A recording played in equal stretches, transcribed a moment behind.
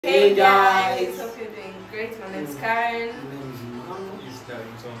Hey guys, Hope you're doing great. My name is Karen. My name is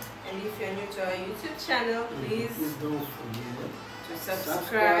Emmanuel. And if you're new to our YouTube channel, please don't forget to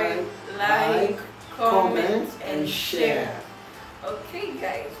subscribe, like, comment, and share. Okay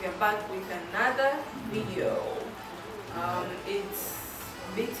guys, we are back with another video. It's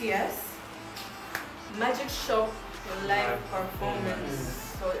BTS Magic Shop live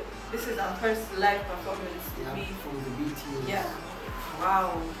performance. So this is our first live performance to be from the BTS. Yeah.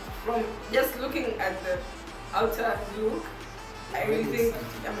 Wow. From just looking at the outer look, I really think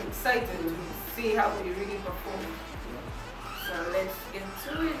I'm excited to see how they really perform. So let's get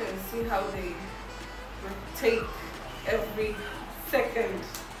to it and see how they take every second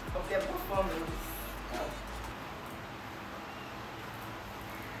of their performance.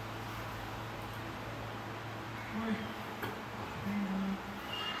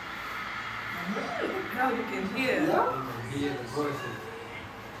 The crowd you can hear. Yeah? You can hear the voices.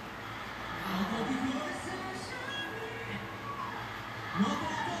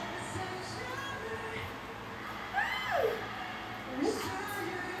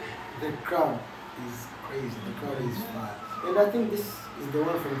 The crowd is crazy. The crowd is fire. And I think this is the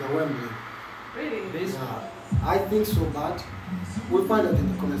one from the Wembley. Really? This Yeah. I think so, but we'll find out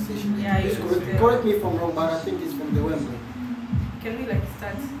in the comment section. Yeah, Please you correct me if I'm wrong, but I think it's from the Wembley. Can we like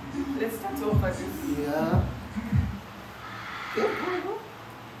start? Let's start over this. Yeah. Yeah, go.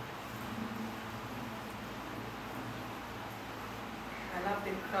 I love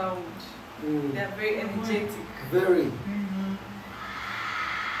the crowd. Mm. They're very energetic. Very.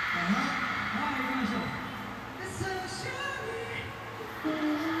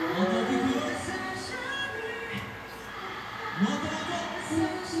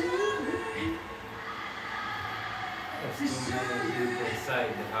 There's too many people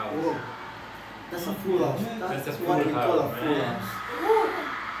inside the house. Oh, that's a full house. That's a what full we call a house, full man. house.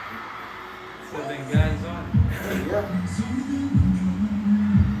 7 guys on. Yeah.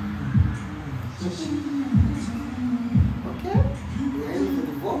 Okay. We're heading for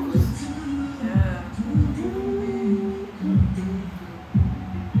the vocals. Yeah.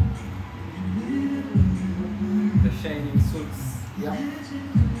 The shining suits. Yeah.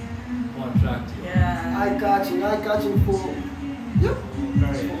 More attractive. Yeah. Eye catching for, yep,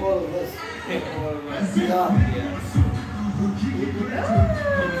 Very. for all of us. All of us. Yeah. Yes. Okay.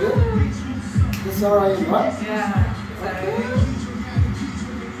 That's all right, right? Yeah. Okay.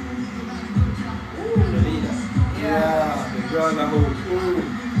 The leader. Yeah. The brotherhood.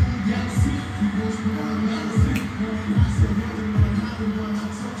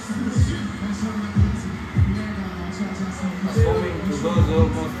 Performing to those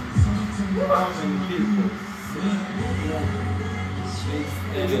almost how many people?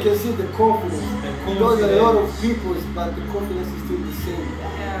 And you can see the confidence. The Those are a lot of confidence. people, but the confidence is still the same.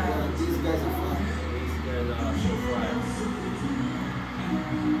 Yeah. These guys are fine. These guys are so fire.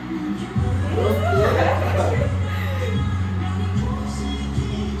 Yeah.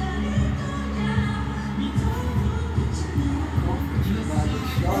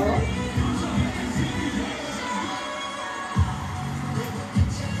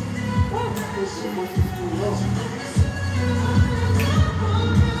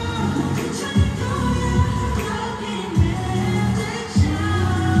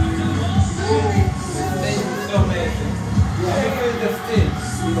 So amazing. Even the stage,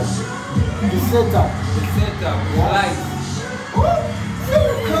 The setup. the setup, the lights.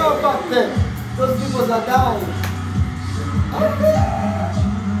 Come back then. Those people are dying.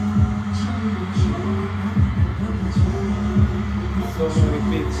 So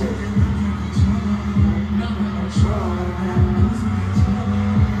many people.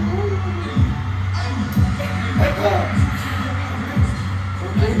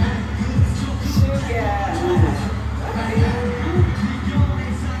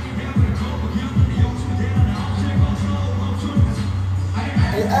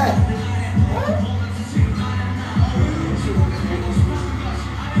 Hey, hey.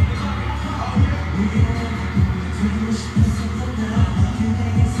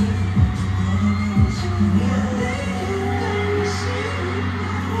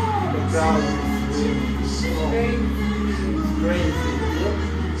 The crowd is Crazy.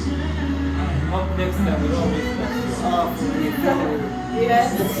 Up next time, we don't miss that.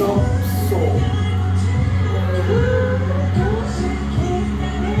 Yes. it's so.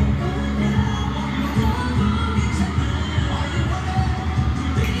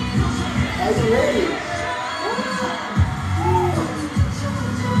 Are you ready?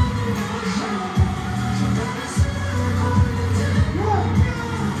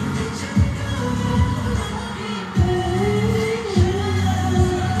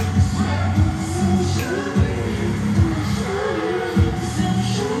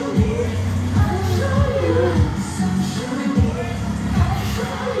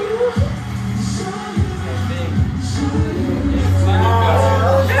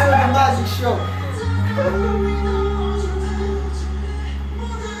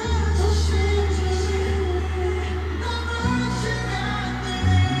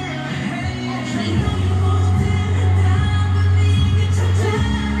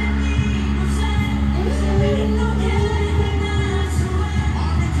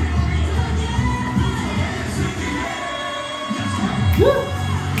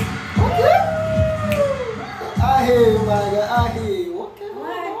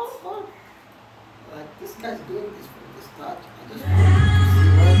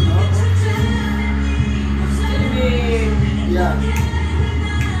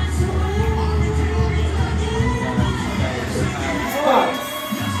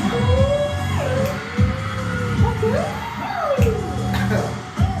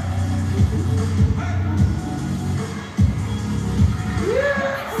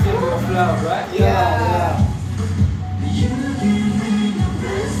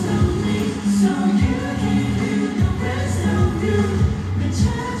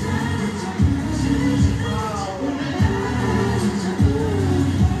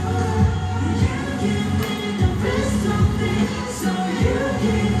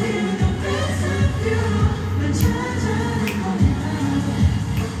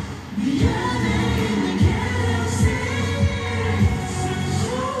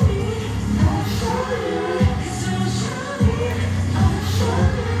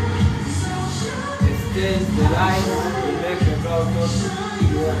 stage, the lights, we make the crowd go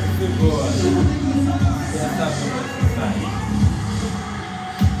football. Yes, that's what it's like.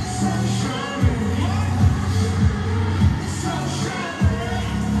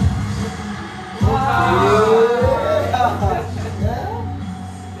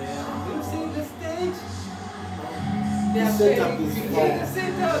 You see the stage? They The are setup very is good. fire. The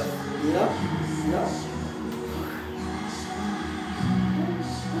setup. Yeah.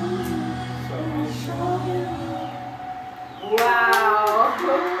 Wow.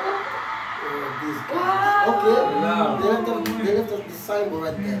 These guys. Wow. Okay. Wow. They left us the symbol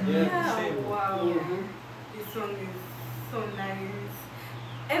right there. Yeah, Yeah, same. wow. Mhm. This song is so nice.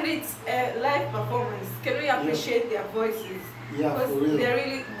 And it's a live performance. Can we appreciate their voices? Yeah, for Because real. they're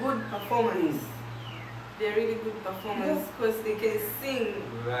really good performance. They're really good performance because they can sing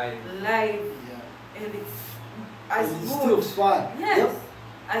Right. live Yeah. and it's as And it's good. still fun. Yes. Yep.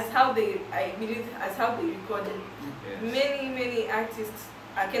 As how they, I believe, as how they recorded. Yes. Many artists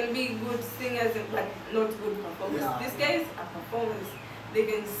can be good singers but not good performers. Yeah. These guys are performers. They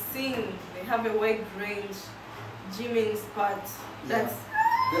can sing. They have a wide range. Jimin's part. That's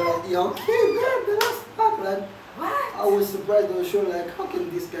They're like, yeah, okay, the last part, like, what? I was surprised. They were showing, like, how can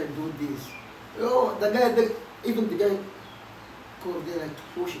this guy do this? Oh, even the guy called there, like,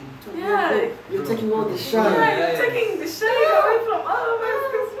 pushing. Yeah. You're taking all the shine. Yeah, Yeah. you're taking the shine away from all of us.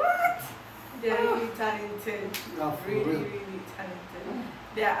 'Cause what? They're really talented. Yeah, for Really, real. really talented.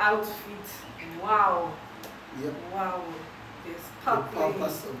 Their outfit. Wow. Yep. Wow. They're The sparkling.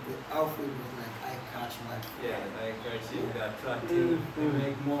 purpose of the outfit was like eye catch, like, Yeah, like actually the attractive, they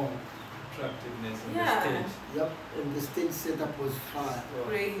make more attractiveness on Yeah. the stage. yep. And the stage setup was fire. So,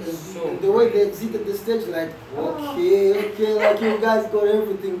 Crazy. And so the way great. they exited the stage, like, okay, like you guys got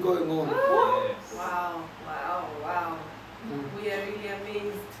everything going on. Yes. Wow, wow. Mm. We are really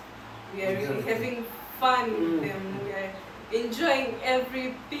amazed. We are Yeah. really having fun with Mm. them. We are enjoying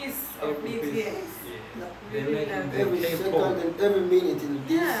every piece of Every piece. BTS. Yeah. Really They're making love the Every K-pop. second and every minute in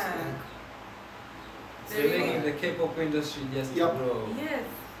this, Yeah. like, They're making the K-pop industry just Yup. grow, Yes.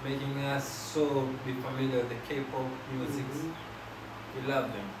 making us so be familiar with the K-pop music. Mhm. We love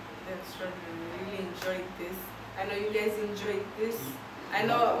them. That's right. We really enjoyed this. I know you guys enjoyed this. I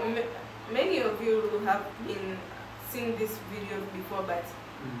know many of you have been seeing this video before, but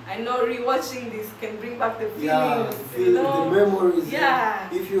I know rewatching this can bring back the yeah, feelings. feel You know? the memories. Yeah.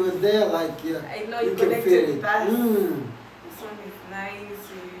 If you were there, like, yeah, I know you you can connected feel it. with us. Mm. This one is nice.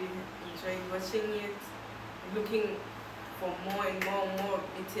 We really enjoyed watching it. Looking for more and more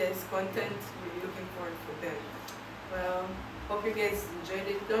BTS content. We're looking forward for them. Well, hope you guys enjoyed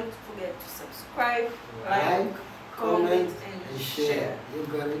it. Don't forget to subscribe, Like, comment, and and share. You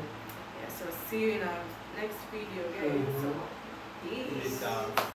got it. Yeah, so see you in our next video, guys. Mhm. So, peace. Peace out.